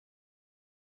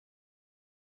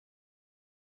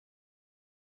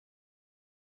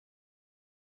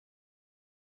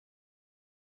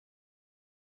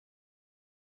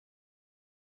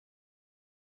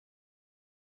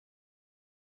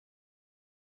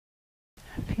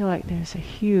I feel like there's a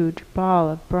huge ball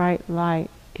of bright light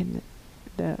in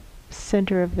the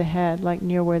center of the head, like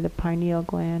near where the pineal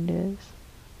gland is.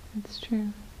 That's true.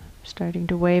 Starting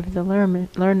to wave the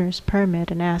learner's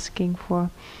permit and asking for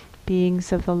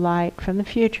beings of the light from the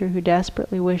future who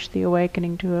desperately wish the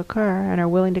awakening to occur and are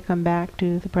willing to come back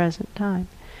to the present time,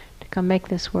 to come make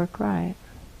this work right.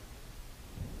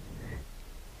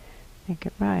 Make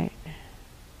it right.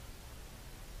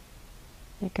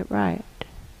 Make it right.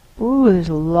 Ooh, there's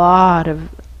a lot of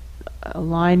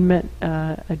alignment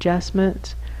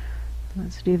adjustments.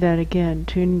 Let's do that again.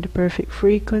 Tuning to perfect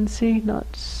frequency,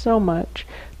 not so much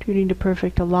tuning to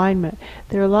perfect alignment.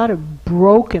 There are a lot of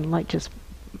broken, like just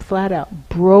flat out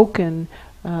broken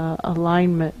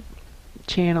alignment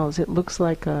channels. It looks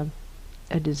like a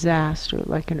disaster,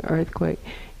 like an earthquake.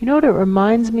 You know what it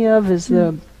reminds me of is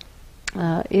the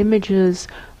images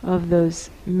of those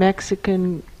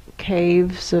Mexican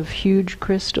caves of huge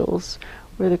crystals,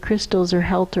 where the crystals are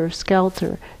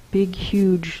helter-skelter, big,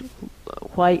 huge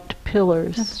white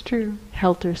pillars. That's true.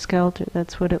 Helter-skelter,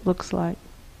 that's what it looks like.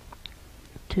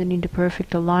 Tuning to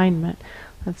perfect alignment.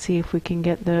 Let's see if we can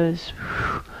get those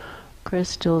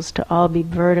crystals to all be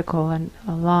vertical and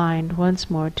aligned.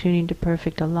 Once more, tuning to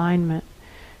perfect alignment.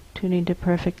 Tuning to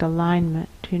perfect alignment.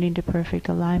 Tuning to perfect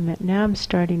alignment. Now I'm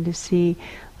starting to see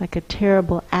like a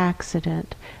terrible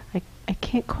accident. I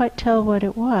can't quite tell what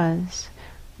it was,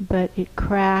 but it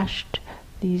crashed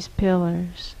these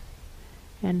pillars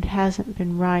and hasn't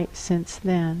been right since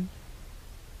then.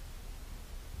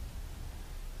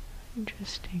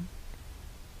 Interesting.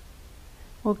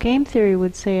 Well, game theory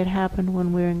would say it happened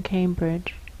when we were in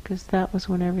Cambridge, because that was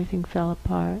when everything fell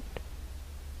apart.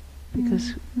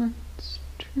 Because that's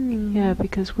true. Yeah,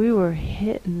 because we were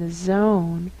hit in the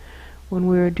zone when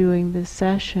we were doing this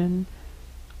session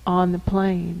on the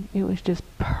plane. It was just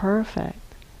perfect.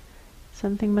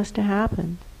 Something must have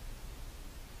happened.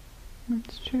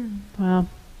 That's true. Well,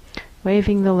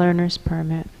 waiving the learner's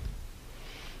permit.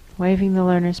 Waiving the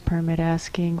learner's permit,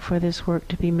 asking for this work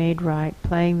to be made right,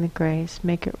 playing the grace,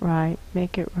 make it right,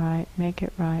 make it right, make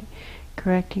it right,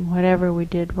 correcting whatever we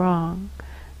did wrong.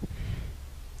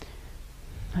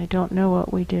 I don't know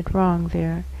what we did wrong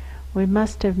there. We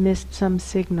must have missed some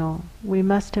signal. We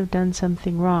must have done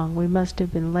something wrong. We must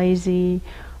have been lazy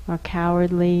or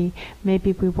cowardly.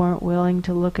 Maybe we weren't willing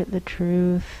to look at the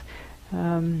truth.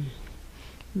 Yeah,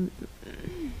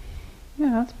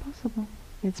 that's possible.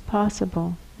 It's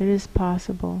possible. It is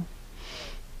possible.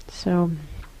 So,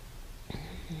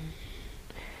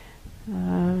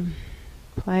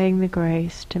 playing the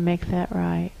grace to make that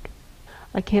right.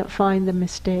 I can't find the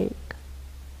mistake.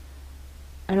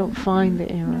 I don't find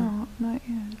the error. No, not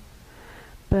yet.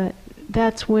 But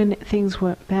that's when things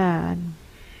went bad.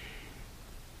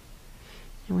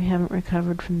 And we haven't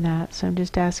recovered from that. So I'm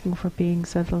just asking for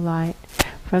beings of the light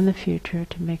from the future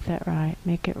to make that right,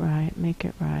 make it right, make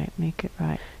it right, make it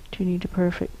right. Tuning to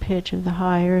perfect pitch of the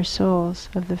higher souls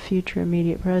of the future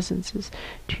immediate presences.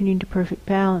 Tuning to perfect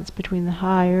balance between the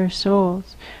higher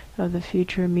souls of the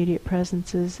future immediate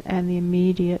presences and the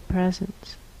immediate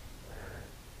presence.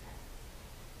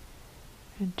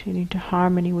 And tuning to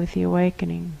harmony with the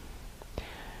awakening.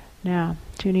 Now,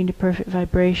 tuning to perfect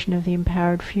vibration of the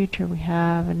empowered future. We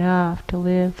have enough to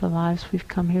live the lives we've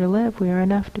come here to live. We are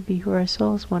enough to be who our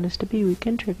souls want us to be. We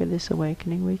can trigger this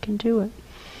awakening. We can do it.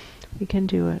 We can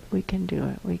do it. We can do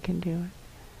it. We can do it.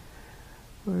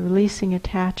 We're releasing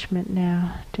attachment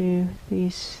now to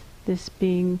this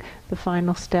being the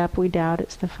final step. We doubt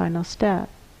it's the final step.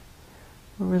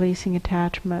 We're releasing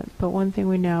attachment, but one thing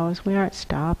we know is we aren't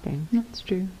stopping. That's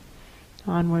true.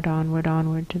 Onward, onward,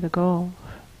 onward to the goal.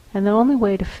 And the only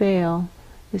way to fail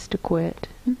is to quit.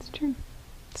 That's true.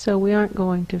 So we aren't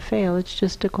going to fail. It's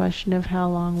just a question of how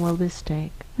long will this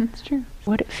take. That's true.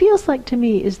 What it feels like to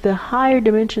me is the higher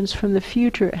dimensions from the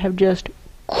future have just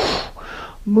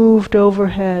moved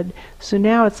overhead. So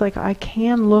now it's like I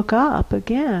can look up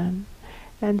again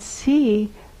and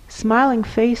see smiling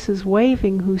faces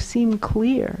waving who seem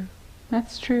clear.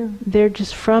 That's true. They're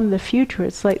just from the future.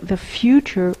 It's like the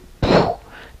future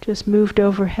just moved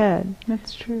overhead.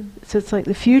 That's true. So it's like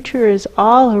the future is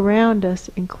all around us,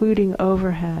 including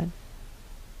overhead.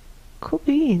 Cool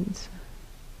beans.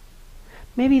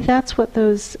 Maybe that's what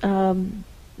those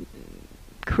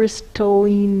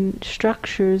crystalline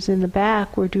structures in the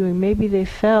back were doing. Maybe they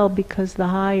fell because the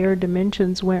higher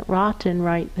dimensions went rotten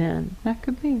right then. That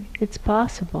could be. It's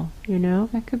possible, you know?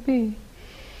 That could be.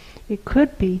 It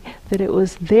could be that it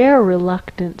was their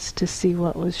reluctance to see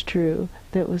what was true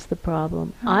that was the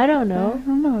problem. I don't know. I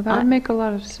don't know. That would make a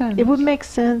lot of sense. It would make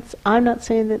sense. I'm not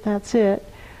saying that that's it.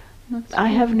 I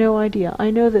have no idea.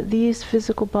 I know that these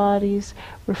physical bodies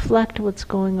reflect what's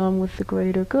going on with the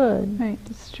greater good. Right,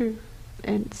 that's true.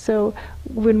 And so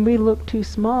when we look too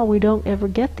small, we don't ever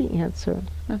get the answer.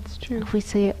 That's true. If we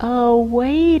say, oh,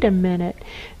 wait a minute,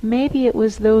 maybe it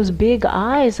was those big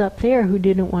eyes up there who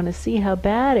didn't want to see how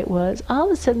bad it was, all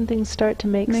of a sudden things start to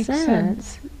make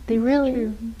sense. They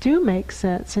really do make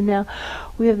sense. And now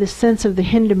we have the sense of the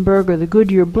Hindenburg or the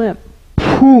Goodyear blimp,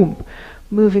 boom,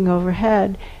 moving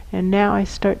overhead. And now I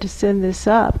start to send this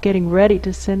up, getting ready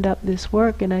to send up this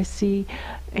work, and I see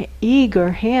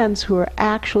eager hands who are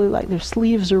actually like their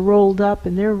sleeves are rolled up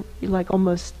and they're like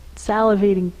almost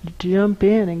salivating to jump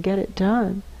in and get it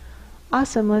done.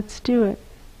 Awesome, let's do it.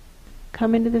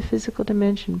 Come into the physical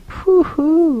dimension.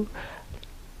 Woo-hoo!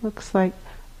 Looks like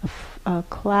a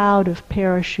cloud of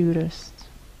parachutists.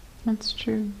 That's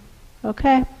true.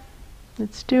 Okay,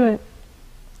 let's do it.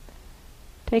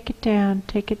 Take it down,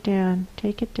 take it down,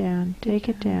 take it down, take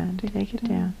it down, take it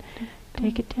down.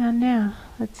 Take it down now.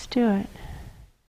 Let's do it.